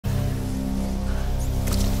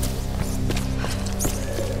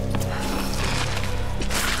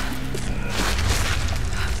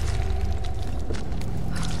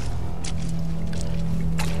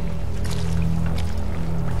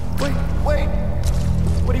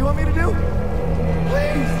you want me to do?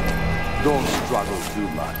 Please! Don't struggle too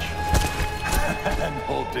much. And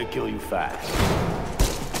hope to kill you fast.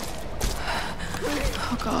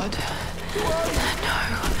 Oh, God. No.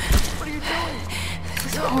 What are you doing? This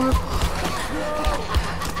is horrible.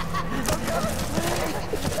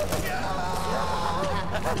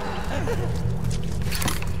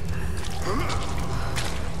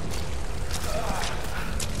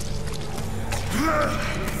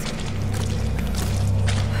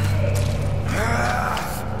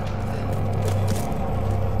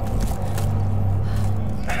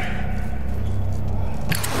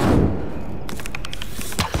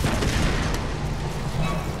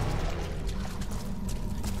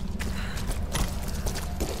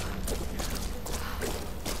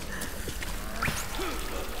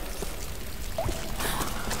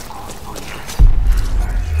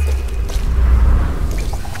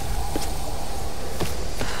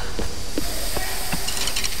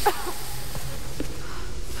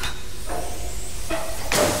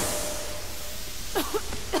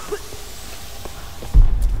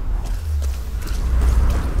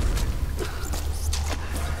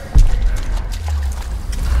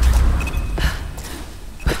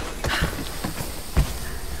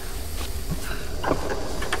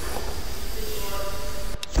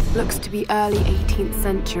 Looks to be early 18th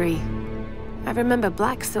century. I remember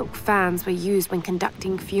black silk fans were used when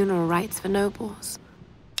conducting funeral rites for nobles.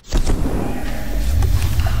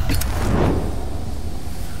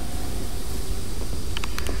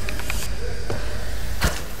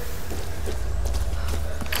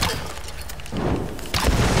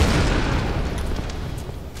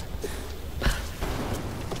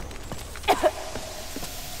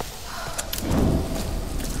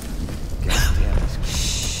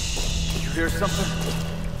 Hear something?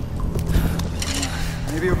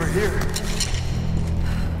 Maybe over here.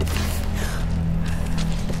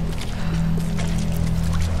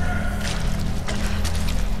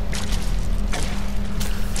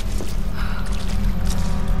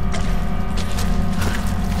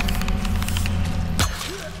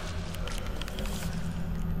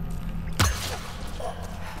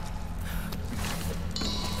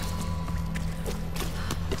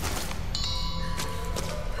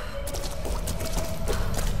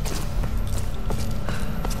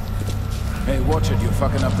 Hey, watch it, you're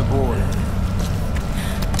fucking up the board.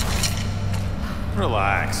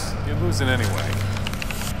 Relax. You're losing anyway.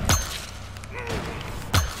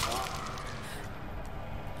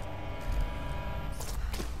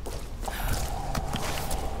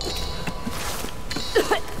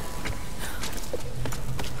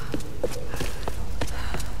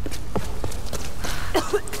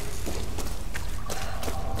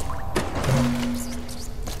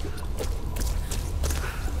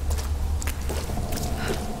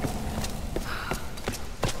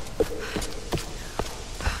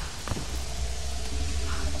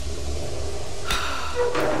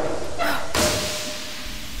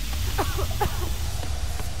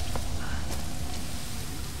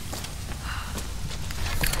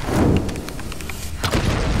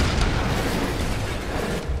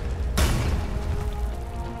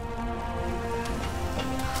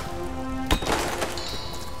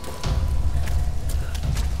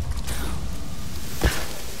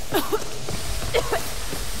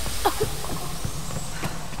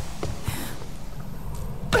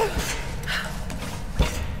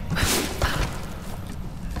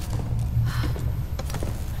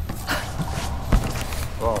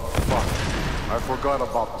 Oh, fuck. I forgot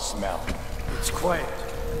about the smell. It's quiet.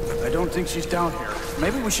 I don't think she's down here.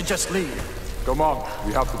 Maybe we should just leave. Come on,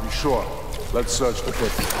 we have to be sure. Let's search the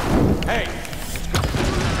pit. Hey!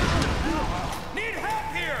 Need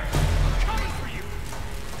help here! I'm coming for you!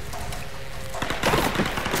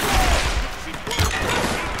 She's wounded!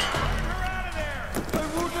 Get her out of there! I'm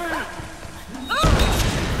wounded!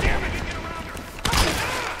 Damn, I can get around her!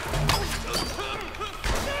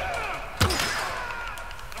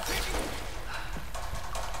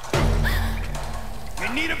 We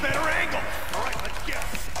need a better angle! All right, let's get it.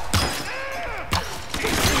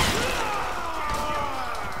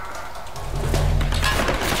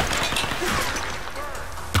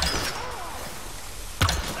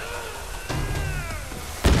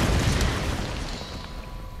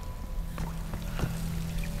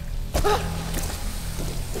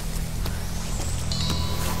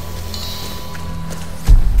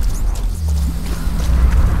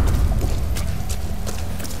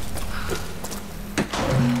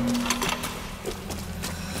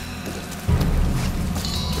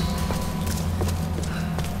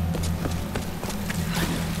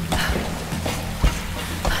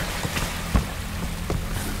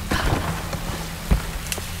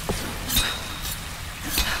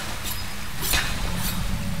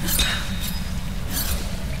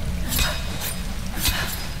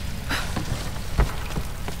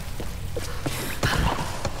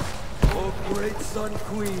 Sun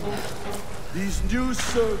Queen, these new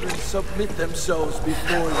servants submit themselves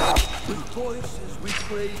before you. With voices we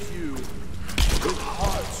praise you. With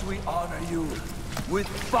hearts we honor you. With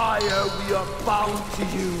fire we are bound to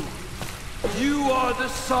you. You are the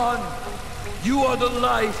sun. You are the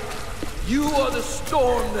light. You are the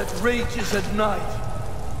storm that rages at night.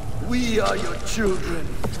 We are your children.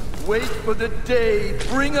 Wait for the day.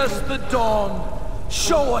 Bring us the dawn.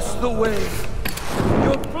 Show us the way.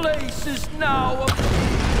 Your place is now a...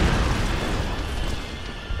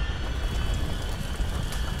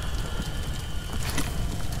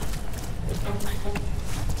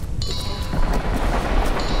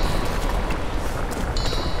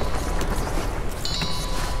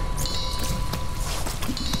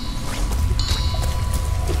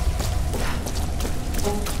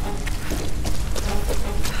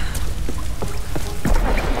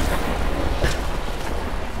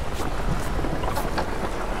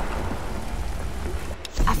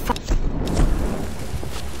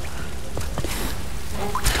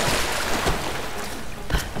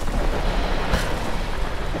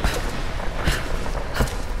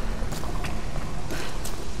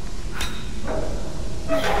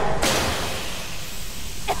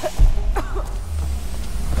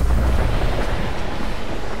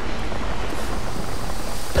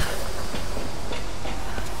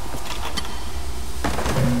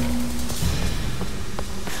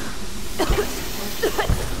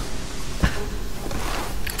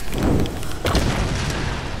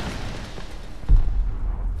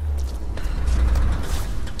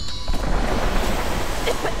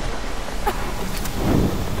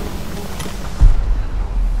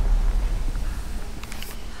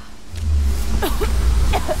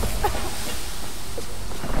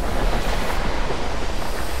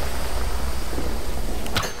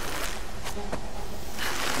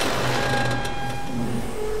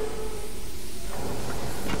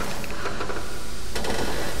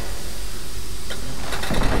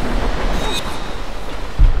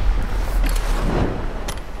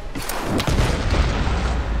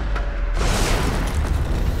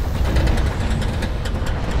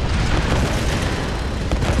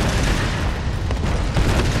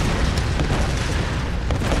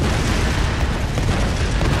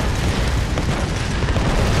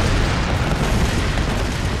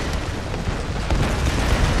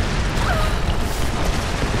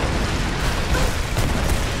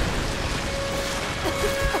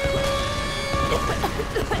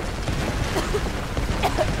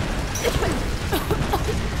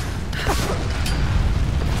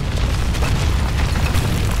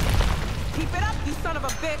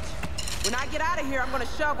 I'm gonna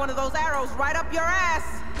shove one of those arrows right up your ass.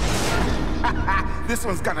 This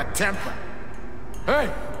one's got a temper.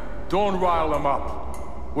 Hey! Don't rile them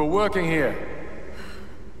up. We're working here.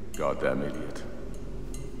 Goddamn idiot.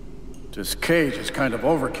 This cage is kind of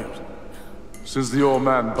overkill. Since the old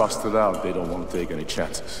man busted out, they don't want to take any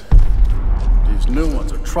chances. These new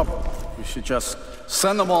ones are trouble. We should just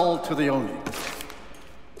send them all to the Oni.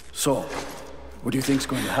 So, what do you think's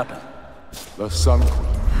going to happen? The Sun Queen.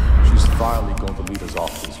 She's finally going to lead us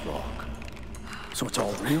off this rock. So it's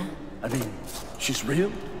all real? I mean, she's real?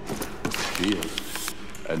 She is.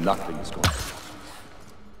 And nothing is going to happen.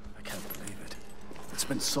 I can't believe it. It's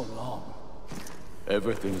been so long.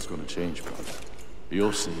 Everything is going to change, brother.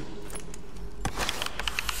 You'll see.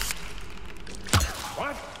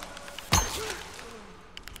 What?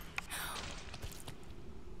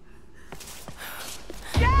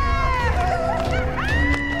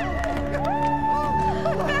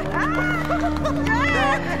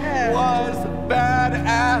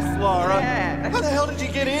 Badass, Laura. Yeah. How the hell did you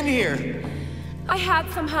get in here? I had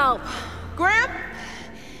some help. Gramp?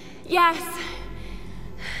 Yes.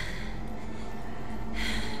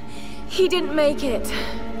 He didn't make it.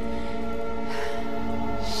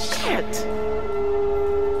 Shit.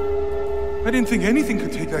 I didn't think anything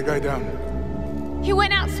could take that guy down. He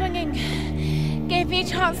went out swinging. Gave me a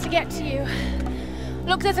chance to get to you.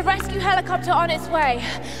 Look, there's a rescue helicopter on its way.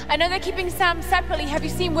 I know they're keeping Sam separately. Have you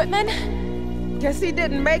seen Whitman? Guess he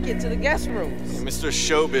didn't make it to the guest rooms. Mr.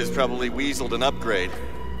 Showbiz probably weaseled an upgrade.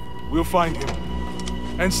 We'll find him.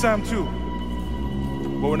 And Sam too.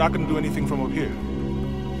 But we're not gonna do anything from up here.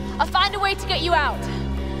 I'll find a way to get you out.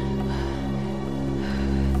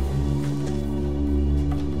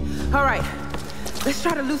 All right, let's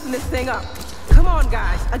try to loosen this thing up. Come on,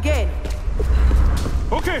 guys, again.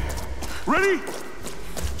 Okay, ready?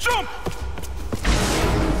 Jump!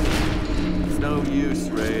 It's no use,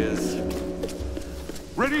 Reyes.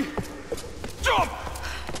 Ready? Jump!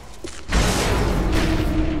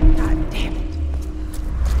 God damn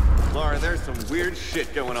it. Laura, there's some weird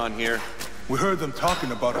shit going on here. We heard them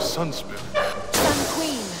talking about a sun spirit. Sun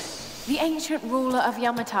Queen, the ancient ruler of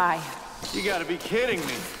Yamatai. You gotta be kidding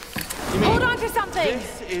me. Hold on to something!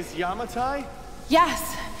 This is Yamatai?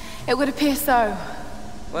 Yes, it would appear so.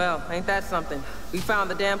 Well, ain't that something? We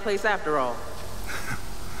found the damn place after all.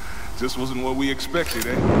 Just wasn't what we expected,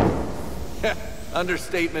 eh?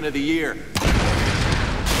 Understatement of the year. Oh,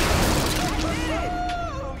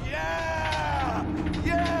 yeah!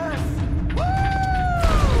 Yes! Woo!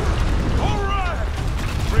 All right!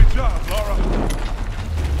 Great job, Laura.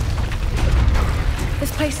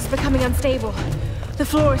 This place is becoming unstable. The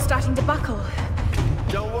floor is starting to buckle.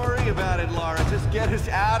 Don't worry about it, Laura. Just get us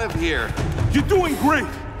out of here. You're doing great!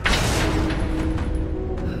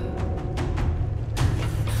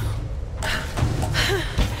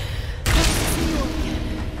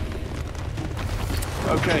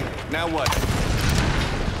 Okay, now what?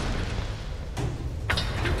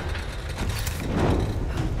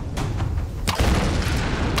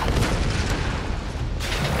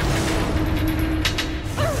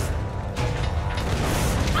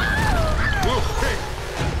 Hey,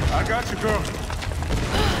 I got you, girl.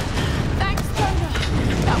 Thanks, Jonah.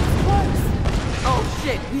 That was close. Oh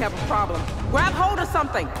shit, we have a problem. Grab hold of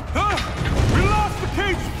something! Huh? We lost the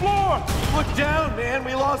cage floor! Look down, man.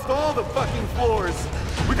 We lost all the fucking floors.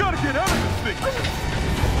 We gotta get out of this thing!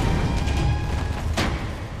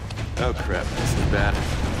 Oh, crap. This is bad.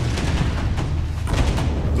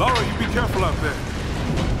 Laura, you be careful out there.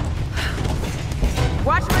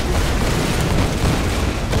 Watch my...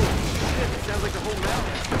 Sounds like the whole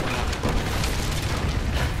mountain.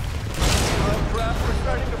 Oh, crap. We're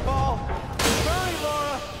starting to fall. Hurry,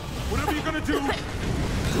 Laura! Whatever you're gonna do it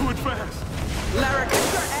fast. Lara,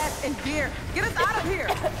 get your ass in gear! Get us out of here!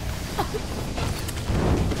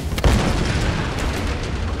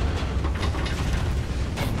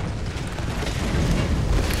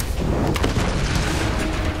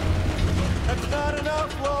 That's not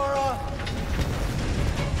enough, Laura.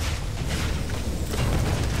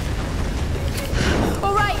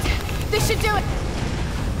 All right, this should do it.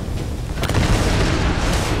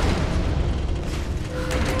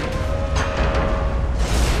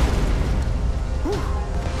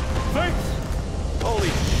 Thanks! Holy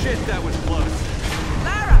shit, that was close.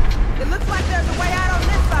 Lara, it looks like there's a way out on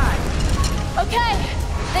this side. Okay,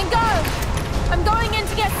 then go. I'm going in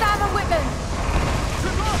to get Sam and Whitman.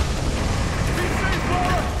 Good luck! Be safe,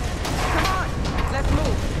 Laura! Come on, let's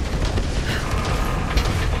move.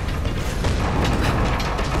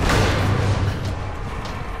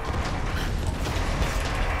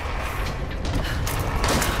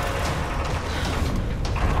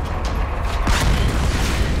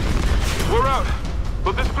 We're out,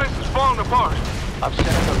 but this place is falling apart. I've set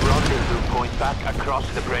up a rendezvous point back across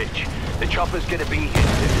the bridge. The chopper's gonna be here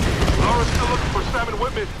soon. Laura's still looking for Sam and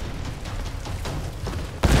Whitman.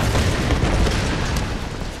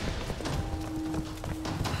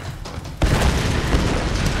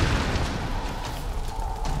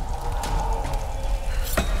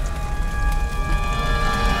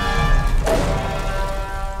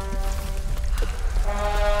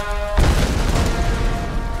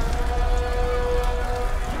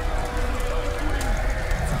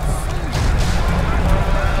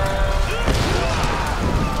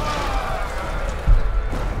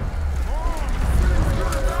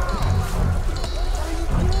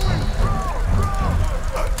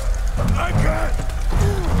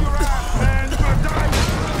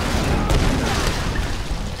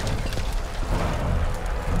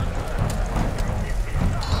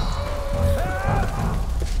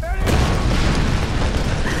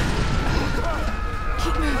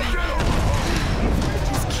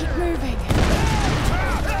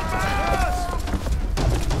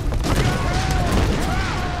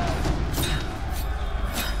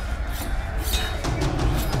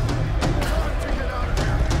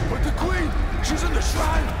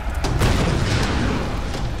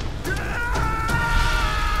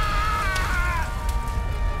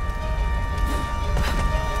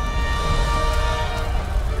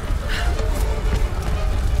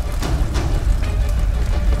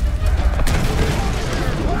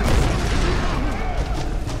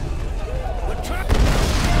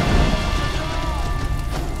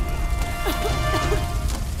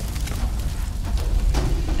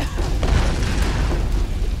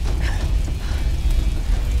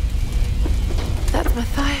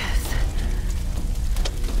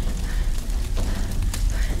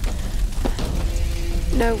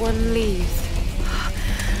 No one leaves.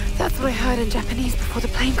 That's what I heard in Japanese before the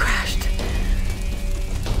plane crashed.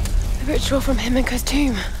 The ritual from Himiko's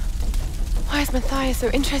tomb. Why is Matthias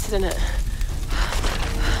so interested in it?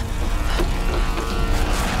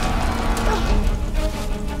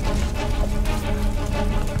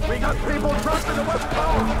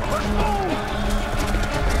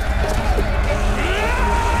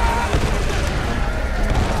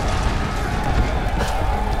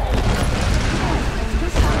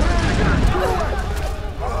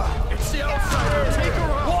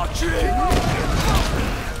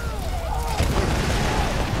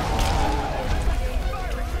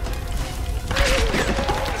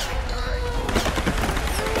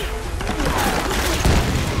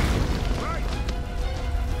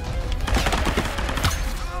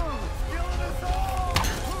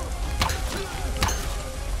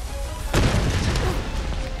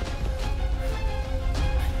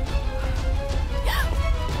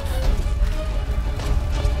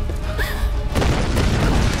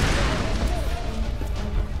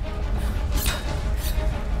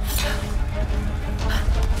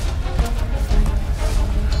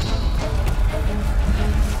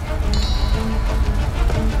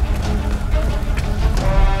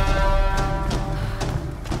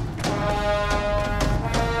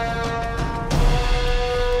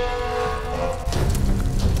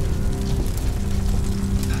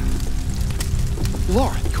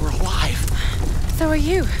 So are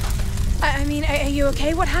you. I mean, are you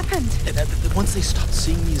okay? What happened? Once they stopped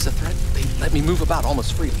seeing me as a threat, they let me move about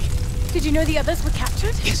almost freely. Did you know the others were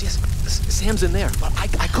captured? Yes. Sam's in there, but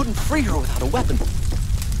I couldn't free her without a weapon.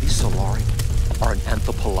 These Solari are an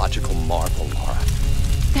anthropological marvel, Lara.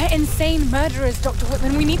 They're insane murderers, Dr.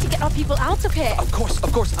 Whitman. We need to get our people out of here. Of course.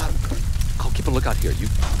 I'll keep a lookout here. You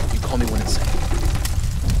call me when it's safe.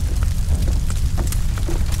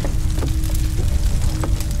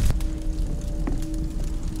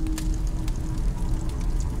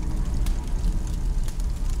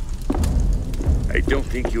 I don't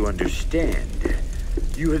think you understand.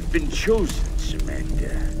 You have been chosen, Samantha.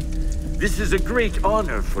 This is a great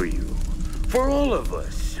honor for you. For all of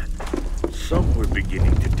us. Some were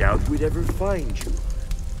beginning to doubt we'd ever find you.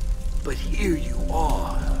 But here you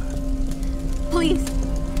are. Please.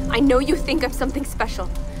 I know you think I'm something special.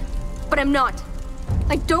 But I'm not.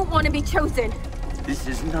 I don't want to be chosen. This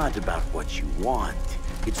is not about what you want.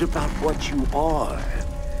 It's about what you are.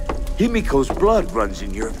 Himiko's blood runs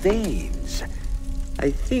in your veins. I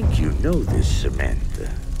think you know this, Samantha.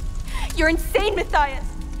 You're insane, Matthias!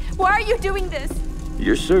 Why are you doing this?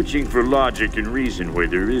 You're searching for logic and reason where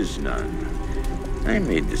there is none. I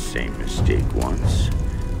made the same mistake once.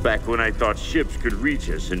 Back when I thought ships could reach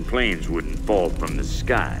us and planes wouldn't fall from the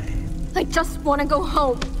sky. I just want to go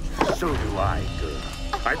home. So do I, girl.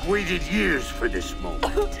 I've waited years for this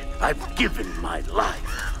moment. I've given my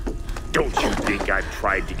life. Don't you think I've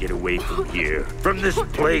tried to get away from here? From this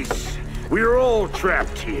place? We're all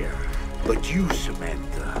trapped here. But you,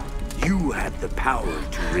 Samantha, you have the power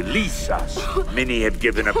to release us. Many have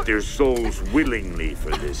given up their souls willingly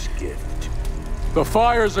for this gift. The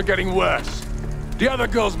fires are getting worse. The other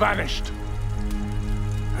girl's vanished.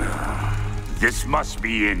 This must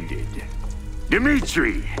be ended.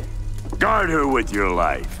 Dimitri, guard her with your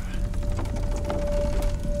life.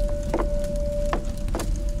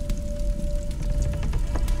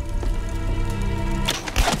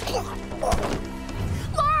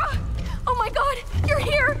 Lara! Oh my god, you're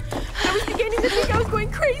here! I was beginning to think I was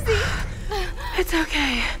going crazy. It's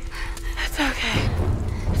okay. It's okay.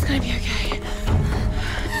 It's gonna be okay.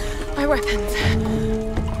 My weapons.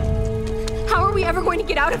 How are we ever going to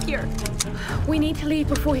get out of here? We need to leave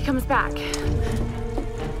before he comes back.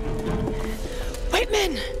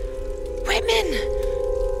 Whitman! Whitman!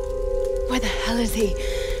 Where the hell is he?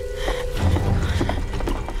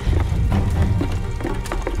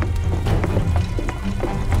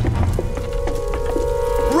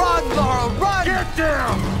 Run, Lara, run! Get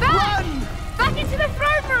down! Run! Back into the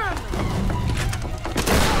throne room!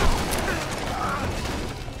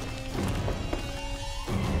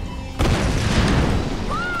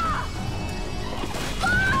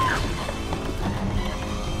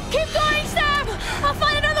 Keep going, Sam! I'll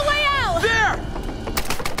find another way out! There!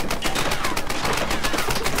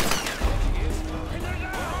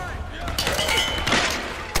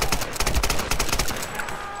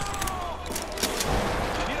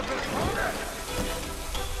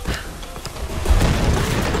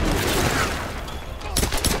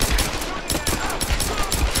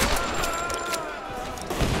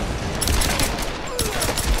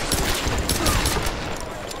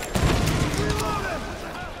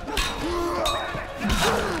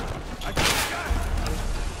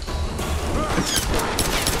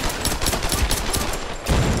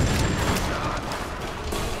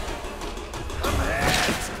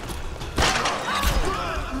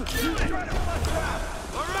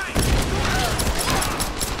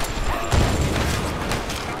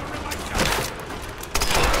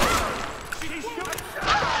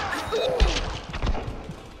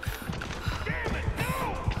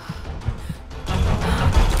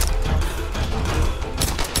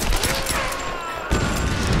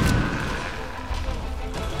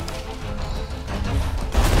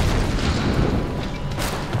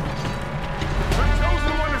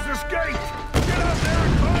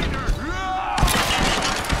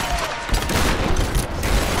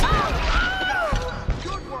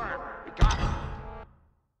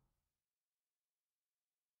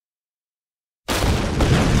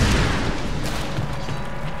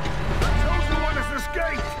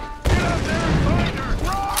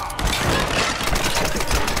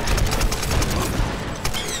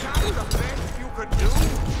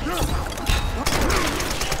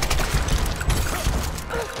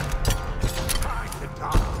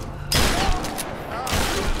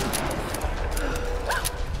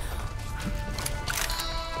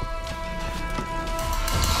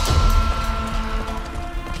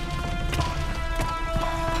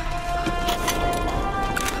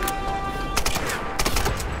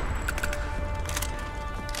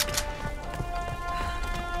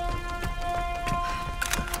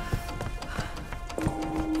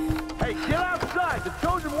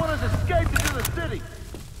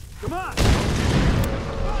 Come on!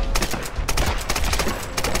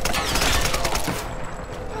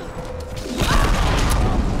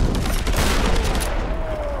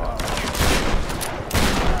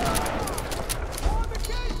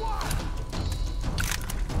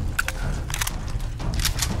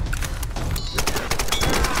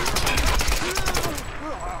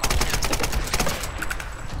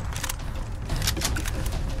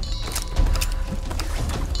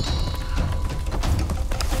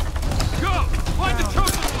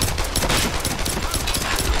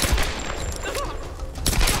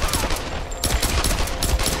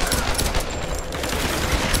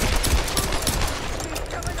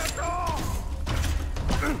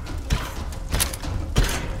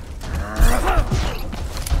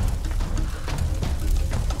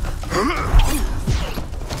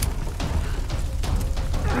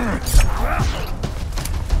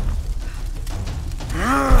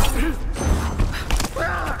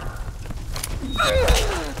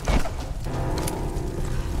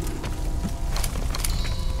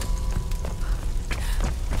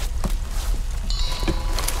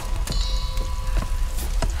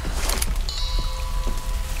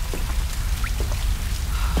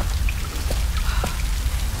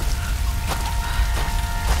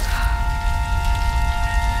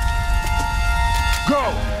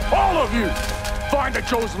 All of you! Find the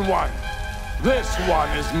chosen one! This one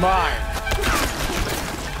is mine!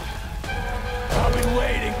 I've been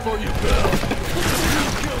waiting for you, girl.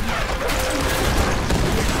 You killed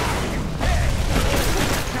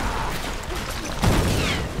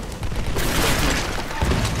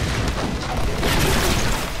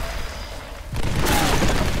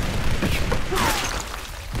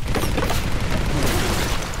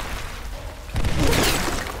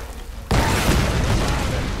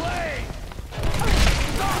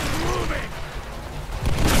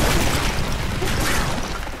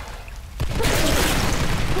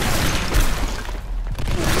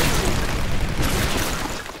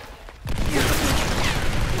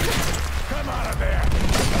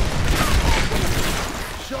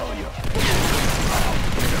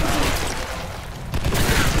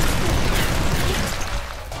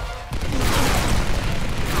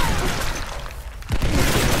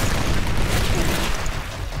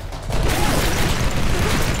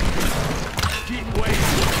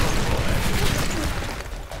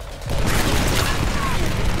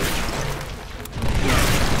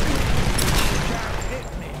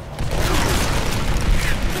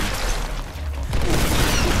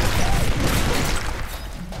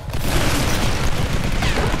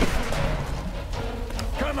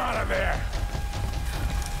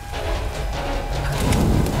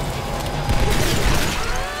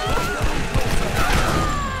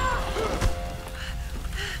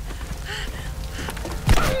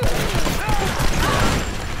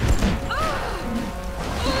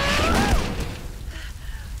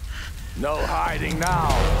No hiding now.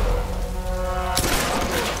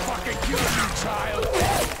 fucking kill you, child.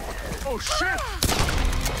 Oh shit!